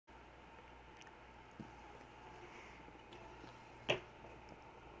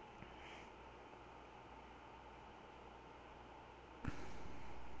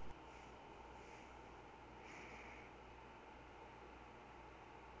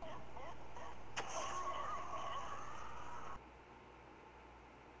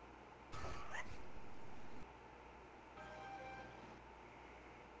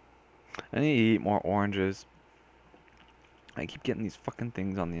I need to eat more oranges. I keep getting these fucking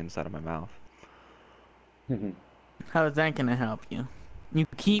things on the inside of my mouth. How is that gonna help you? You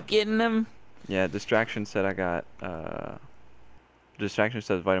keep getting them? Yeah, distraction said I got, distraction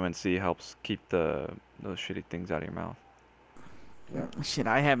says vitamin C helps keep those shitty things out of your mouth. Yeah. Shit,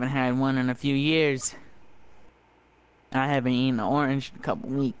 I haven't had one in a few years. I haven't eaten an orange in a couple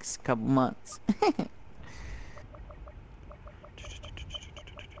weeks, couple months.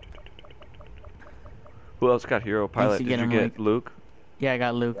 Who else got hero pilot? Did you get Luke? Yeah, I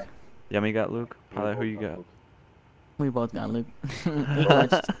got Luke. Yeah. Yummy got Luke? Pilot, who you got? We both got Luke. He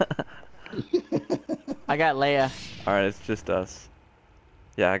clutched. I got Leia. Alright, it's just us.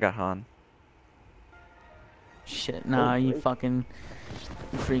 Yeah, I got Han. Shit, nah, you fucking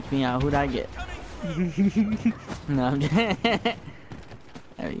freaked me out. Who'd I get? No, I'm just...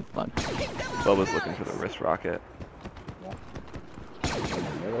 Oh, you fuck. Bubba's looking for the wrist rocket.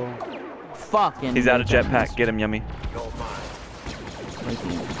 Fucking. He's out of jetpack. Get him, Yummy.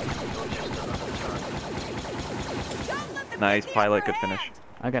 Nice, pilot. Good finish.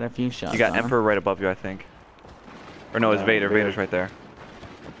 I got a few shots. You got Emperor right above you, I think. Or no, it's Vader. Vader's right there.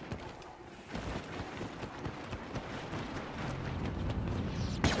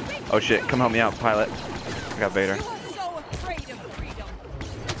 Oh shit, come help me out, pilot. I got Vader.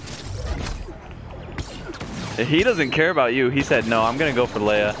 He doesn't care about you. He said, no, I'm gonna go for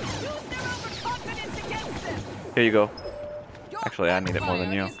Leia. Here you go. Actually, I need it more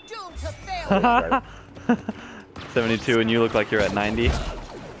than you. 72, and you look like you're at 90.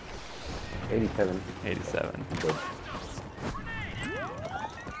 87. 87. Good.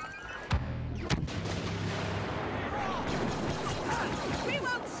 We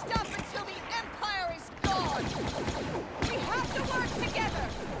won't stop until the Empire is gone. We have to work together.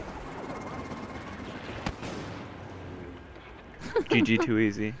 GG too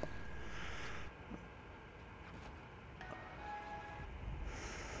easy.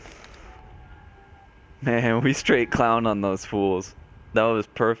 Man, we straight clown on those fools. That was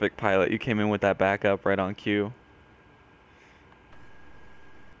perfect, pilot. You came in with that backup right on cue.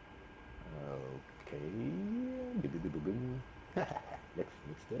 Okay. Let's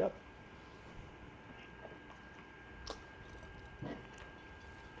mix it up.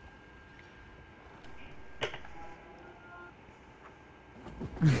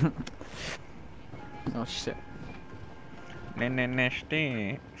 Oh shit.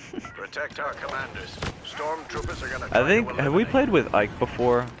 Protect our commanders. Stormtroopers are gonna. I think, have we played with Ike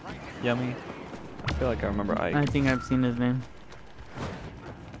before, Yummy? I feel like I remember Ike. I think I've seen his name.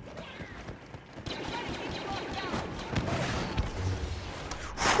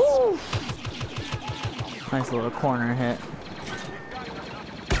 Whew. Nice little corner hit.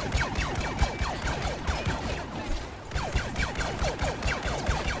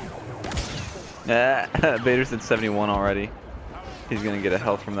 Vader said 71 already. He's gonna get a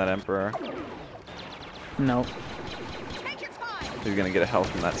health from that Emperor. Nope. He's gonna get a health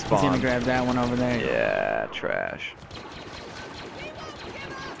from that spawn. He's gonna grab that one over there. Yeah, trash.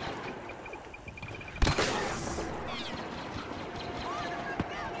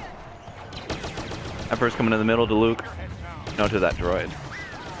 Emperor's coming in the middle to Luke. No, to that droid.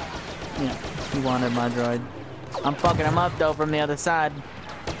 Yeah, he wanted my droid. I'm fucking him up though from the other side.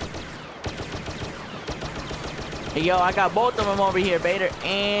 Hey yo, I got both of them over here, Vader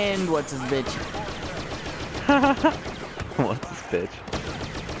and what's his bitch? What's his bitch?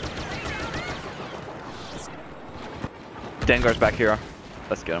 Dengar's back here.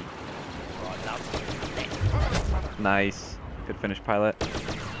 Let's get him. Nice. Good finish, pilot.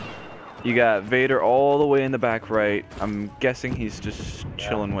 You got Vader all the way in the back right. I'm guessing he's just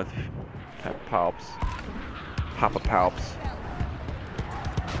chilling with Palps. Papa Palps.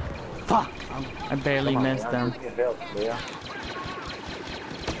 Fuck! I barely missed them.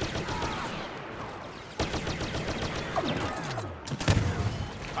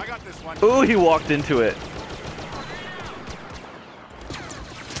 I got this one. Ooh, he walked into it.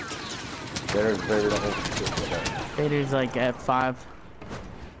 Vader's like at 5.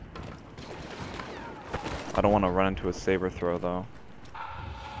 I don't want to run into a saber throw though.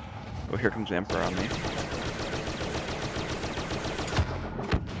 Oh, here comes the Emperor on me.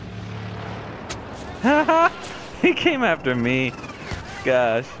 He came after me.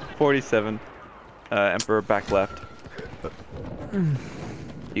 Gosh, 47. Emperor back left.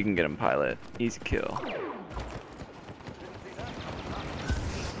 You can get him, pilot. Easy kill.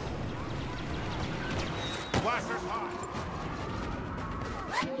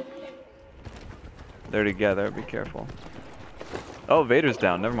 They're together. Be careful. Oh, Vader's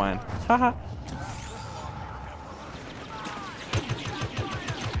down. Never mind. Haha.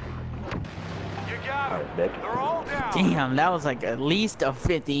 Dick. They're all down. Damn, that was like at least a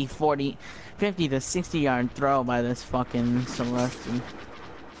 50, 40, 50 to 60 yard throw by this fucking Celeste.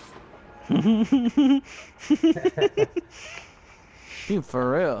 Dude,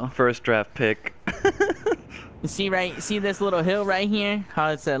 for real. First draft pick. You see this little hill right here? How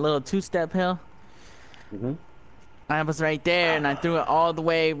it's a little two-step hill? Mm-hmm. I was right there, and I threw it all the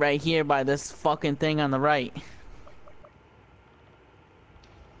way right here by this fucking thing on the right.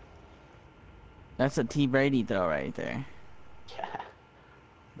 That's a T. Brady throw right there.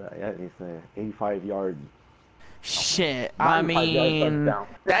 Yeah, it's a 85-yard. Shit, 95 I yard mean, touchdown.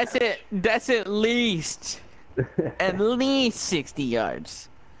 that's at least 60 yards.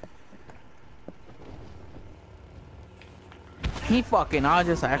 He fucking, I was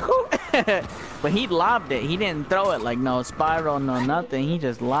just like, but he lobbed it. He didn't throw it like no spiral, no nothing. He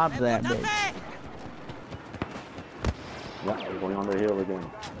just lobbed that bitch. Yeah, we're going on the hill again.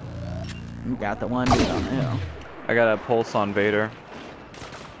 You got the one dude on the hill. I got a pulse on Vader.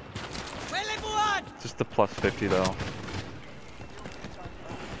 Just the plus 50 though.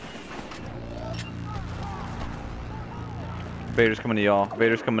 Vader's coming to y'all.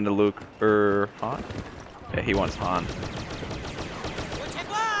 Vader's coming to Luke. Han? Yeah, he wants Han.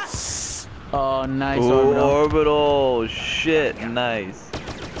 Oh, nice Ooh, orbital. orbital. Shit, nice.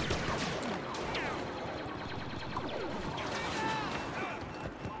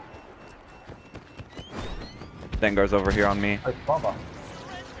 Dengar's over here on me. Hey, Bubba.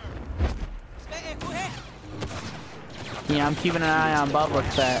 Yeah, I'm keeping an eye on Bubba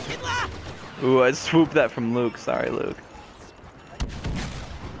Fett. Ooh, I swooped that from Luke. Sorry, Luke.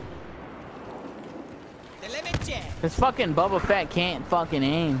 This fucking Bubba Fett can't fucking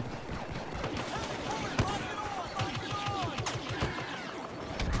aim.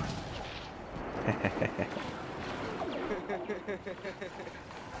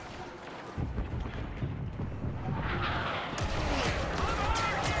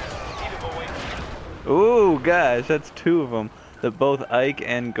 Ooh, gosh, that's two of them. That both Ike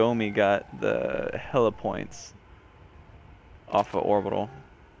and Gomi got the hella points off of orbital.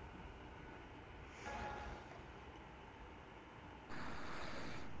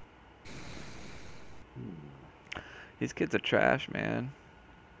 These kids are trash, man.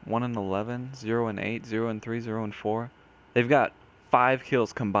 1 and 11, 0 and 8, 0 and 3, 0 and 4. They've got 5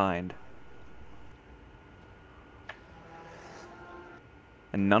 kills combined.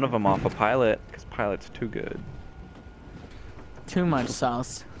 And none of them off a pilot, because pilot's too good. Too much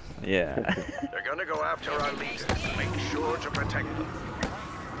sauce. Yeah. They're gonna go after our leaders. Make sure to protect them.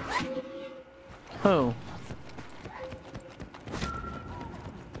 Who?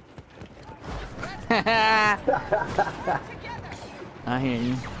 I hear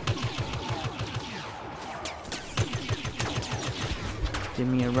you. Give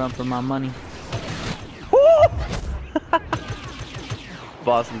me a run for my money.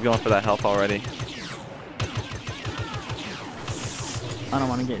 Boss is going for that health already. I don't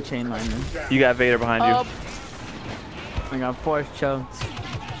want to get chain lined. You got Vader behind you. I got force choked.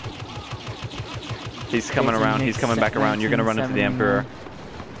 He's coming around. He's coming back around. You're gonna run into the Emperor.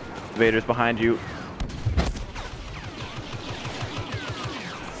 Vader's behind you.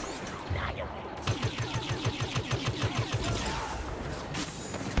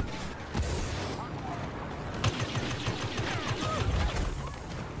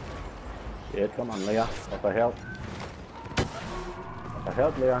 Yeah, come on, Leah. What the hell? What the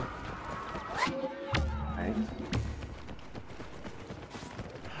hell, Leah? Thanks.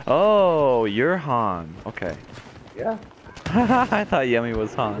 Oh, you're Han. Okay. Yeah. I thought Yummy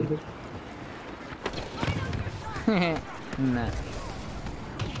was Han. Nah.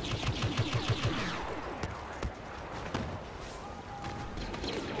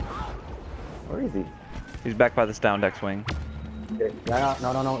 Where is he? He's back by this down deck swing. Okay. Yeah,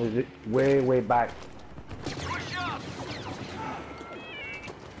 no. Is it way back?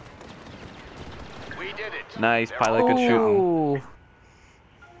 We did it. Nice, pilot, good shooting. Ooh.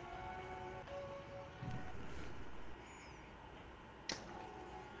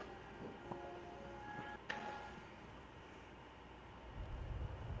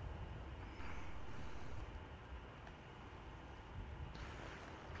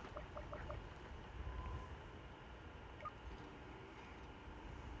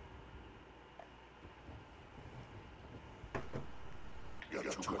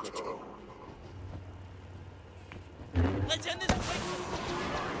 Let's end this quick.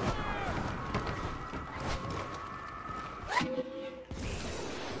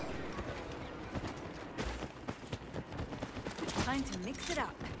 Time to mix it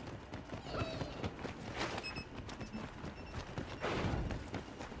up.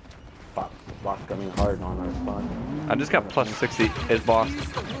 Fuck. Lost coming hard on our spawn. I just got plus 60. It boss. Use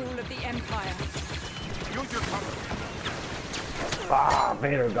the rule of the Empire. Ah,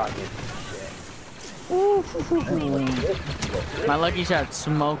 Vader got me. My lucky shot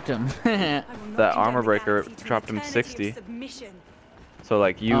smoked him. That armor breaker dropped him 60. So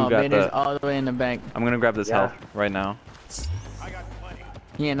like you oh, got Vader's the. all the way in the back. I'm gonna grab this health right now.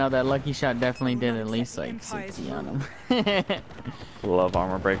 Yeah, no, that lucky shot definitely did at least like 60 on him. Love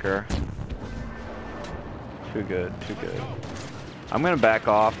armor breaker. Too good, too good. I'm gonna back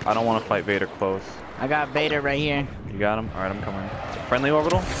off. I don't want to fight Vader close. I got Vader right here. You got him? Alright, I'm coming. Friendly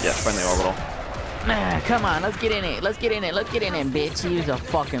orbital? Yes, friendly orbital. Ah, come on, let's get in it. Let's get in it. Let's get in it, bitch. Use a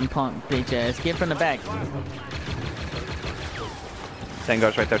fucking punk, bitch ass. Get from the back.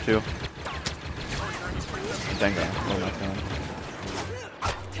 Tango's right there too. Tango. Oh my god.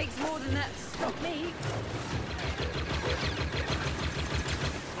 Takes more than that to stop me.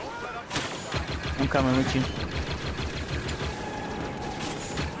 I'm coming with you.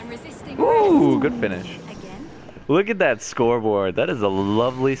 I'm resisting. Ooh, good finish. Again. Look at that scoreboard. That is a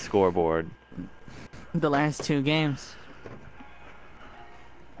lovely scoreboard. The last 2 games.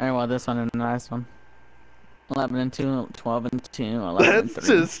 Alright, well, this one and the last one. 11 and 2, 12 and 2, 11 and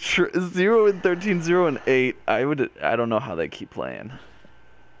 3. That's just 0 and 13, 0 and 8. I don't know how they keep playing.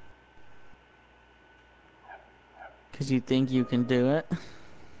 Cause you think you can do it.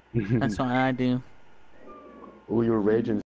 That's why I do. Ooh, you were raging